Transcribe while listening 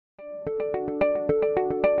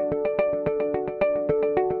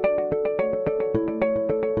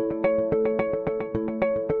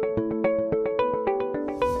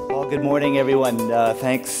Good morning, everyone.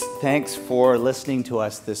 Thanks for listening to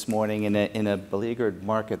us this morning in a beleaguered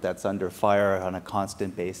market that's under fire on a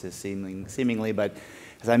constant basis, seemingly. But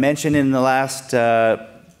as I mentioned in the last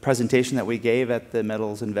presentation that we gave at the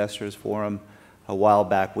Metals Investors Forum a while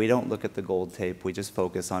back, we don't look at the gold tape. We just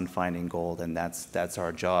focus on finding gold, and that's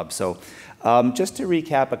our job. So just to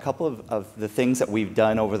recap a couple of the things that we've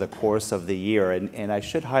done over the course of the year, and I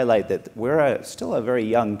should highlight that we're still a very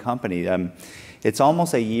young company. It's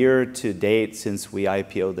almost a year to date since we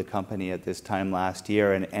IPO'd the company at this time last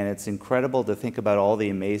year, and it's incredible to think about all the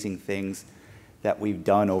amazing things that we've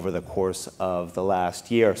done over the course of the last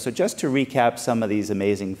year. So just to recap some of these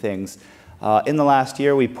amazing things, in the last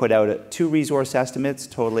year we put out 2 resource estimates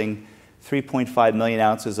totaling 3.5 million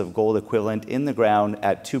ounces of gold equivalent in the ground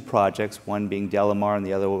at 2 projects, one being Delamar and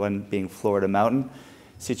the other one being Florida Mountain,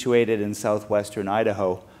 situated in southwestern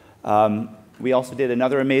Idaho. We also did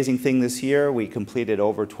another amazing thing this year. We completed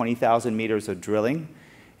over 20,000 meters of drilling,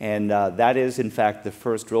 and that is, in fact, the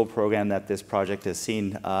first drill program that this project has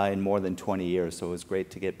seen in more than 20 years, so it was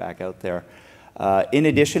great to get back out there. In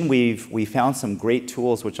addition, we found some great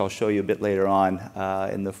tools, which I'll show you a bit later on,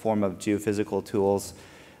 in the form of geophysical tools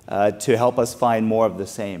to help us find more of the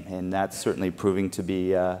same, and that's certainly proving to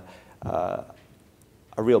be a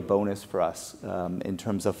real bonus for us in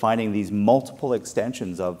terms of finding these multiple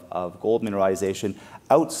extensions of gold mineralization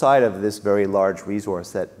outside of this very large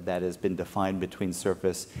resource that has been defined between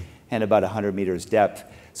surface and about 100 meters depth.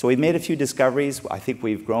 So we've made a few discoveries. I think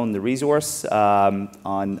we've grown the resource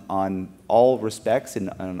on all respects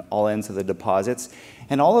and on all ends of the deposits.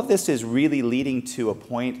 And all of this is really leading to a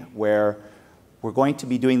point where we're going to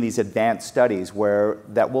be doing these advanced studies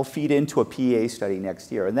that will feed into a PEA study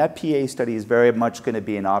next year. And that PEA study is very much going to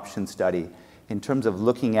be an option study in terms of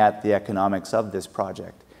looking at the economics of this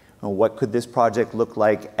project. What could this project look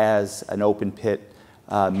like as an open pit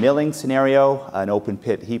milling scenario, an open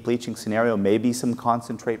pit heap leaching scenario, maybe some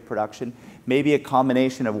concentrate production, maybe a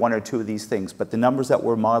combination of 1 or 2 of these things. But the numbers that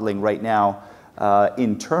we're modeling right now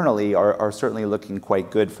internally are certainly looking quite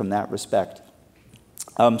good from that respect.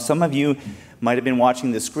 Some of you might have been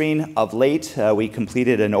watching the screen. Of late, we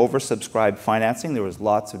completed an oversubscribed financing. There was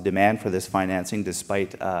lots of demand for this financing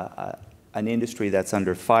despite an industry that's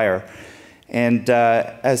under fire. And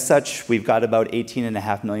as such, we've got about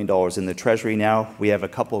 $18.5 million in the treasury now. We have a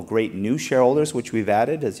couple of great new shareholders which we've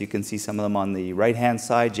added. As you can see, some of them on the right-hand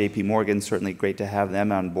side. JP Morgan, certainly great to have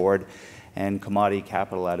them on board, and Commodity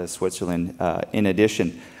Capital out of Switzerland in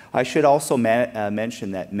addition. I should also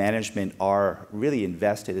mention that management are really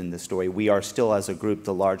invested in this story. We are still, as a group,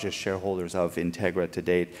 the largest shareholders of Integra to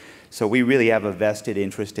date. So we really have a vested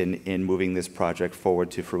interest in moving this project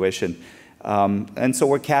forward to fruition. And so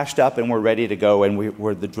we're cashed up and we're ready to go, and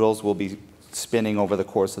the drills will be spinning over the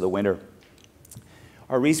course of the winter.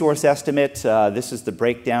 Our resource estimate, this is the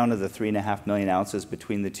breakdown of the 3.5 million ounces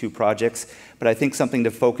between the 2 projects. But I think something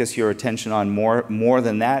to focus your attention on more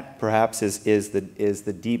than that, perhaps, is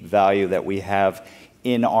the deep value that we have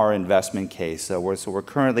in our investment case. So we're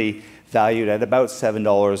currently valued at about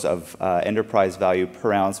 $7 of enterprise value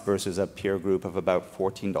per ounce versus a peer group of about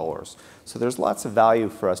 $14. So there's lots of value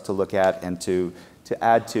for us to look at and to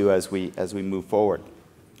add to as we move forward.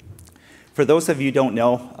 For those of you who don't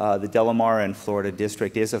know, the Delamar and Florida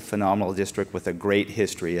district is a phenomenal district with a great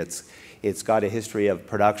history. It's got a history of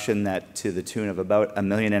production that to the tune of about 1.5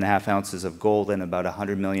 million ounces of gold and about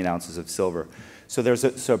 100 million ounces of silver. So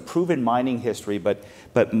there's a proven mining history,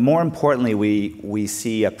 but more importantly, we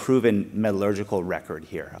see a proven metallurgical record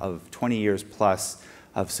here of 20 years plus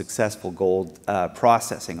of successful gold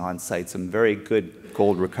processing on site, some very good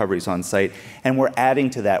gold recoveries on site, and we're adding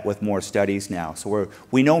to that with more studies now. So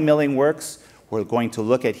we know milling works. We're going to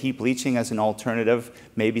look at heap leaching as an alternative,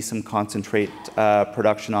 maybe some concentrate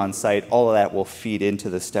production on site. All of that will feed into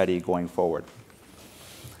the study going forward.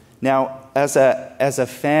 Now, as a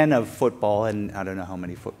fan of football, and I don't know how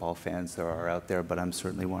many football fans there are out there, but I'm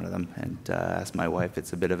certainly one of them, and as my wife,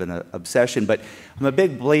 it's a bit of an obsession, but I'm a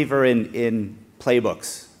big believer in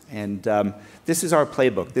playbooks, and this is our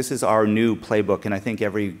playbook. This is our new playbook, and I think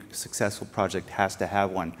every successful project has to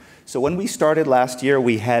have one. So when we started last year,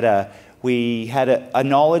 we had a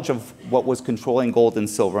knowledge of what was controlling gold and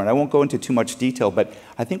silver, and I won't go into too much detail, but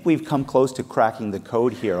I think we've come close to cracking the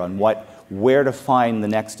code here on where to find the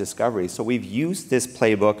next discovery. So we've used this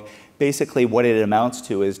playbook. Basically, what it amounts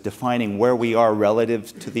to is defining where we are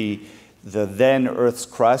relative to the then Earth's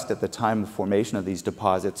crust at the time of formation of these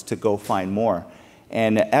deposits to go find more.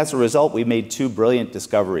 And as a result, we made 2 brilliant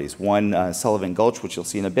discoveries, one Sullivan Gulch, which you'll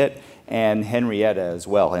see in a bit, and Henrietta as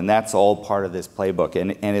well. And that's all part of this playbook.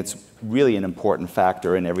 And it's really an important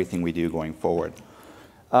factor in everything we do going forward.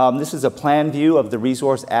 This is a plan view of the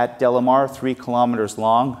resource at Delamar, 3 kilometers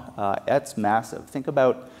long. It's massive. Think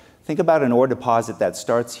about an ore deposit that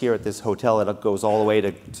starts here at this hotel and it goes all the way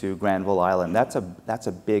to Granville Island. That's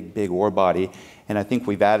a big ore body, and I think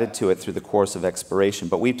we've added to it through the course of exploration.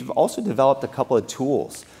 But we've also developed a couple of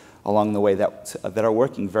tools along the way that are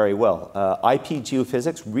working very well. IP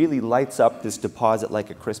geophysics really lights up this deposit like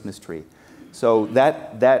a Christmas tree. So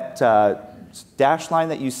that dash line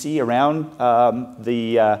that you see around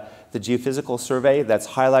the geophysical survey that's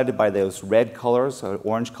highlighted by those red colors, or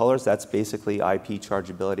orange colors, that's basically IP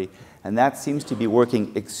chargeability. And that seems to be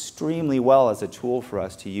working extremely well as a tool for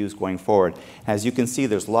us to use going forward. As you can see,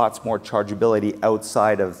 there's lots more chargeability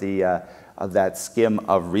outside of that skim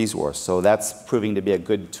of resource. So that's proving to be a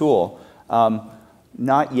good tool.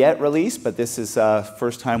 Not yet released, but this is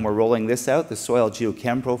first time we're rolling this out. The soil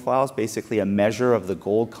geochem profile is basically a measure of the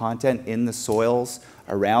gold content in the soils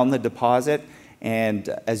around the deposit. And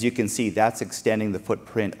as you can see, that's extending the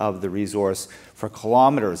footprint of the resource for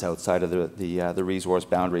kilometers outside of the resource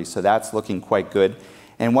boundary. So that's looking quite good.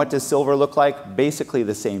 And what does silver look like? Basically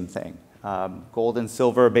the same thing. Gold and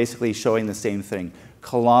silver basically showing the same thing.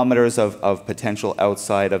 Kilometers of potential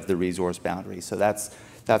outside of the resource boundary. So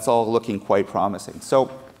that's all looking quite promising. So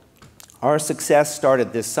our success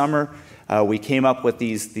started this summer. We came up with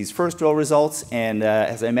these first drill results, and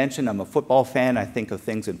as I mentioned, I'm a football fan. I think of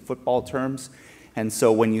things in football terms. And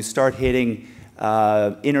so when you start hitting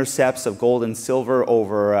intercepts of gold and silver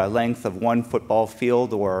over a length of 1 football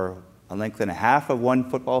field or a length and a half of 1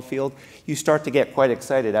 football field, you start to get quite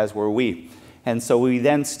excited, as were we. And so we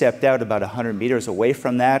then stepped out about 100 meters away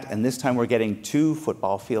from that, and this time we're getting 2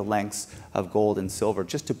 football field lengths of gold and silver,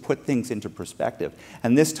 just to put things into perspective.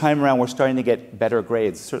 And this time around, we're starting to get better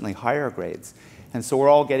grades, certainly higher grades. And so we're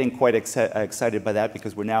all getting quite excited by that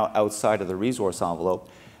because we're now outside of the resource envelope.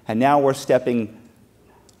 And now we're stepping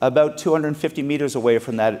about 250 meters away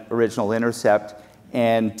from that original intercept,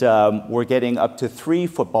 and we're getting up to 3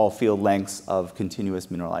 football field lengths of continuous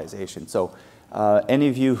mineralization. So any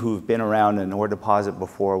of you who've been around an ore deposit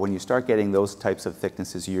before, when you start getting those types of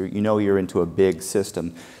thicknesses, you know you're into a big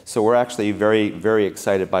system. So we're actually very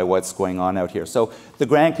excited by what's going on out here. So the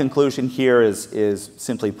grand conclusion here is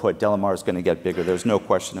simply put, Delamar is going to get bigger. There's no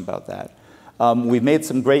question about that. We've made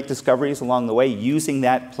some great discoveries along the way using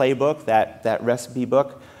that playbook, that recipe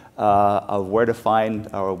book of where to find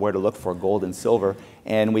or where to look for gold and silver.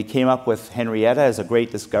 And we came up with Henrietta as a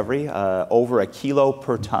great discovery, over 1 kilo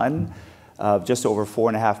per ton. Just over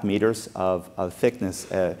 4.5 meters of thickness,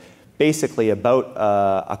 basically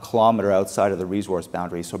about 1 kilometer outside of the resource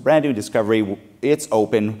boundary. So brand new discovery, it's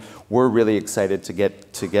open. We're really excited to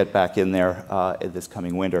get back in there this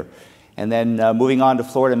coming winter. And then moving on to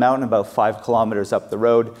Florida Mountain, about 5 kilometers up the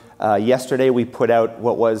road. Yesterday we put out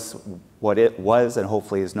what it was, and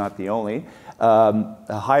hopefully is not the only,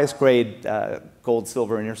 the highest grade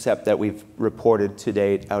gold-silver intercept that we've reported to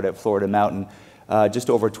date out at Florida Mountain. Just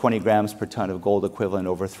over 20 grams per ton of gold equivalent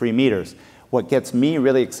over 3 meters. What gets me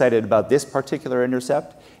really excited about this particular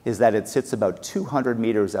intercept is that it sits about 200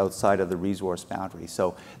 meters outside of the resource boundary.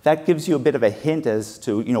 So that gives you a bit of a hint as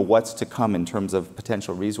to what's to come in terms of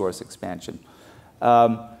potential resource expansion.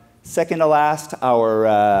 Second to last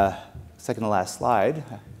slide,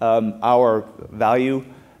 our value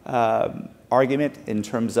argument in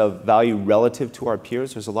terms of value relative to our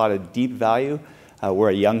peers. There's a lot of deep value. We're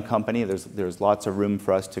a young company. There's lots of room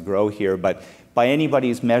for us to grow here. But by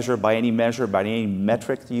anybody's measure, by any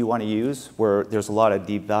metric that you want to use, there's a lot of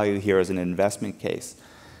deep value here as an investment case.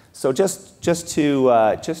 So just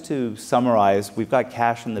to summarize, we've got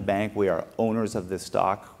cash in the bank. We are owners of this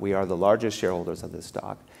stock. We are the largest shareholders of this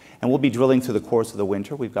stock. And we'll be drilling through the course of the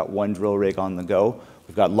winter. We've got 1 drill rig on the go.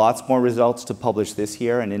 We've got lots more results to publish this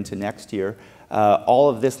year and into next year. All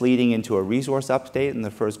of this leading into a resource update in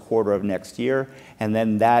the first quarter of next year, and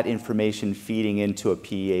then that information feeding into a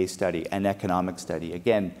PEA study, an economic study.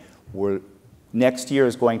 Again, next year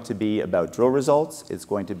is going to be about drill results. It's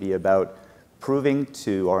going to be about proving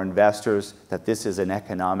to our investors that this is an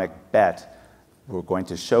economic bet. We're going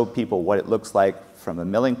to show people what it looks like from a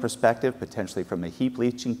milling perspective, potentially from a heap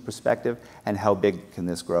leaching perspective, and how big can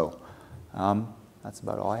this grow. That's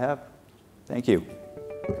about all I have. Thank you.